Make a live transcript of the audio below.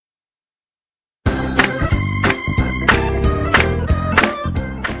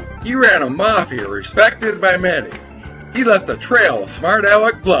He ran a mafia respected by many. He left a trail of smart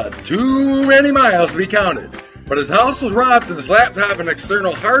aleck blood, too many miles to be counted. But his house was robbed and his laptop and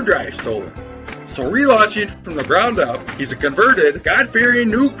external hard drive stolen. So relaunching from the ground up, he's a converted, God-fearing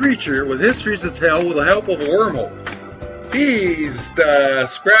new creature with histories to tell with the help of a wormhole. He's the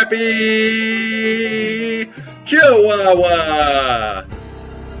Scrappy Chihuahua!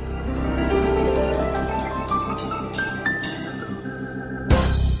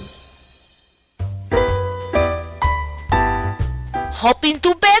 Hop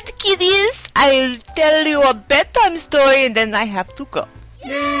into bed, kiddies. I'll tell you a bedtime story and then I have to go.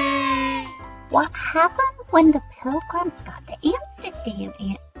 Yay! What happened when the Pilgrims got to Amsterdam,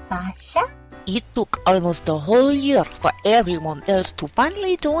 Aunt Sasha? It took almost a whole year for everyone else to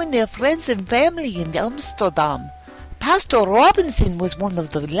finally join their friends and family in Amsterdam. Pastor Robinson was one of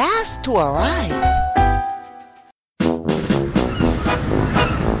the last to arrive.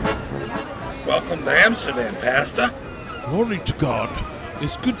 Welcome to Amsterdam, Pastor. Glory to God.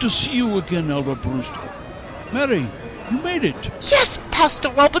 It's good to see you again, Elder Brewster. Mary, you made it. Yes, Pastor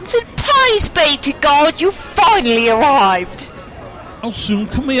Robinson, praise be to God, you finally arrived. I'll soon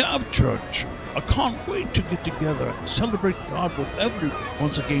come here out of church. I can't wait to get together and celebrate God with everyone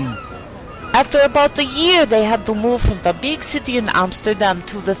once again. After about a year, they had to move from the big city in Amsterdam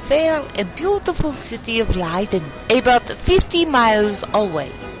to the fair and beautiful city of Leiden, about 50 miles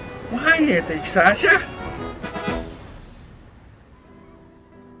away. Why, Auntie Sasha?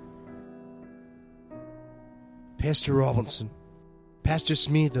 Pastor Robinson, Pastor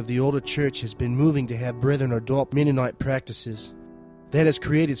Smith of the older church has been moving to have brethren adopt Mennonite practices. That has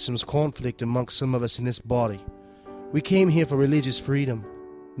created some conflict amongst some of us in this body. We came here for religious freedom,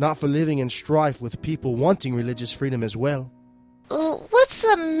 not for living in strife with people wanting religious freedom as well. What's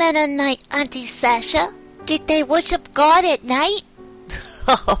a Mennonite, Auntie Sasha? Did they worship God at night?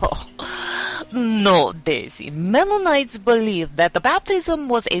 No, Daisy. Mennonites believed that the baptism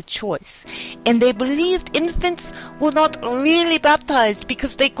was a choice, and they believed infants were not really baptized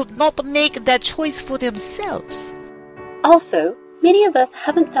because they could not make that choice for themselves. Also, many of us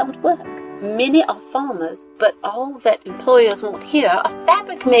haven't found work. Many are farmers, but all that employers want here are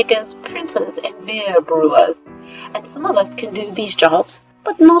fabric makers, printers, and beer brewers. And some of us can do these jobs,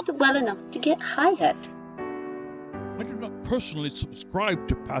 but not well enough to get hired. I do not personally subscribe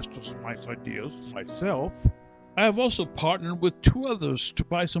to Pastor Smythe's ideas myself. I have also partnered with 2 others to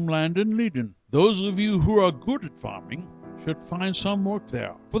buy some land in Leiden. Those of you who are good at farming should find some work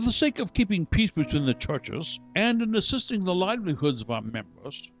there. For the sake of keeping peace between the churches and in assisting the livelihoods of our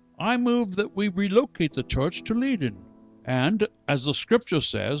members, I move that we relocate the church to Leiden. And, as the scripture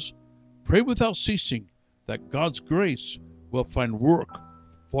says, pray without ceasing that God's grace will find work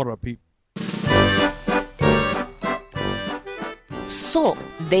for our people. So,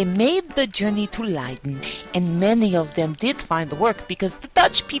 they made the journey to Leiden, and many of them did find work because the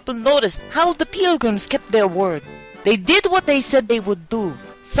Dutch people noticed how the Pilgrims kept their word. They did what they said they would do,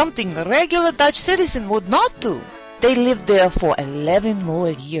 something a regular Dutch citizen would not do. They lived there for 11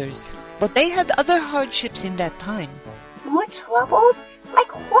 more years, but they had other hardships in that time. More troubles?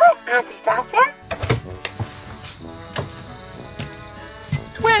 Like what, Auntie Sasha?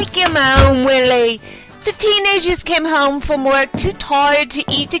 Welcome home, Willie. The teenagers came home from work too tired to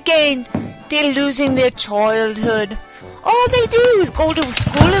eat again. They're losing their childhood. All they do is go to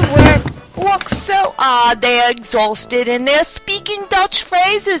school and work so hard they're exhausted, and they're speaking Dutch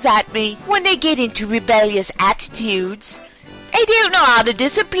phrases at me when they get into rebellious attitudes. I don't know how to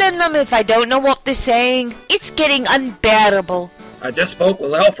discipline them if I don't know what they're saying. It's getting unbearable. I just spoke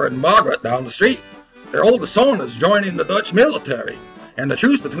with Alfred and Margaret down the street. Their oldest son is joining the Dutch military, and the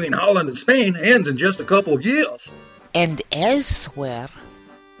truce between Holland and Spain ends in just a couple of years. And elsewhere.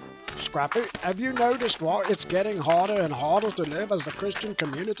 Scrappy, have you noticed why it's getting harder and harder to live as the Christian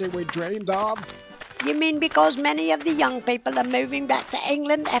community we dreamed of? You mean because many of the young people are moving back to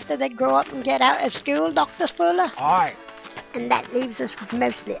England after they grow up and get out of school, Dr. Spooler? Aye. And that leaves us with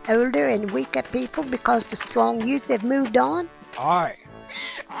mostly older and weaker people because the strong youth have moved on? Aye.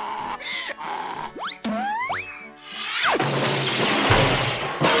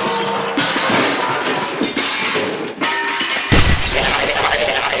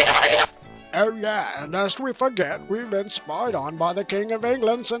 Oh yeah, and lest we forget, we've been spied on by the King of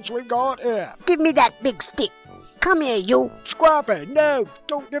England since we got here. Give me that big stick. Come here, you. Scrappy, no,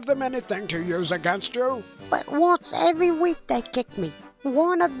 don't give them anything to use against you. But once every week they kick me.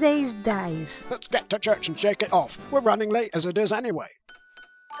 One of these days. Let's get to church and shake it off. We're running late as it is anyway.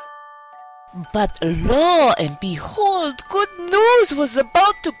 But lo and behold, good news was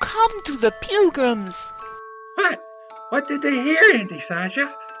about to come to the Pilgrims. What? What did they hear, Auntie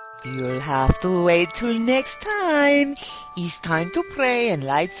Sasha? You'll have to wait till next time. It's time to pray and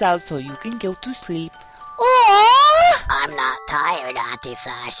lights out so you can go to sleep. Oh! I'm not tired, Auntie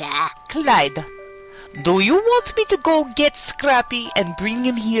Sasha. Clyde, do you want me to go get Scrappy and bring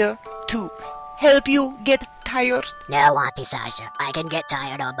him here to help you get tired? No, Auntie Sasha. I can get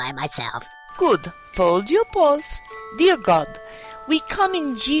tired all by myself. Good. Fold your paws. Dear God, we come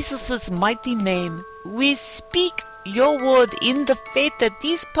in Jesus' mighty name. We speak your word in the faith that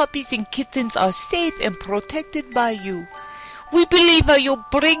these puppies and kittens are safe and protected by you. We believe that you're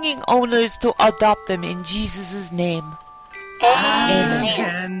bringing owners to adopt them in Jesus' name.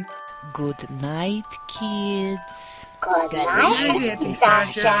 Amen. Good night, kids. Good night, Auntie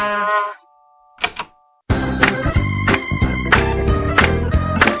Sasha.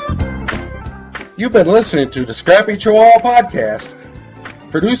 You've been listening to the Scrappy Chihuahua Podcast,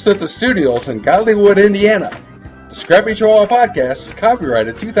 produced at the studios in Godlywood, Indiana. The Scrappy Chihuahua Podcast is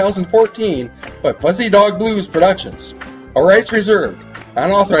copyrighted 2014 by Fuzzy Dog Blues Productions. All rights reserved.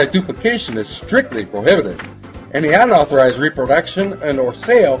 Unauthorized duplication is strictly prohibited. Any unauthorized reproduction and or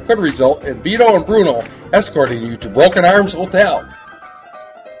sale could result in Vito and Bruno escorting you to Broken Arms Hotel.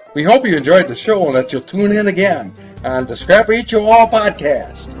 We hope you enjoyed the show and that you'll tune in again on the Scrappy Chihuahua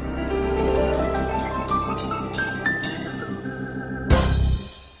Podcast.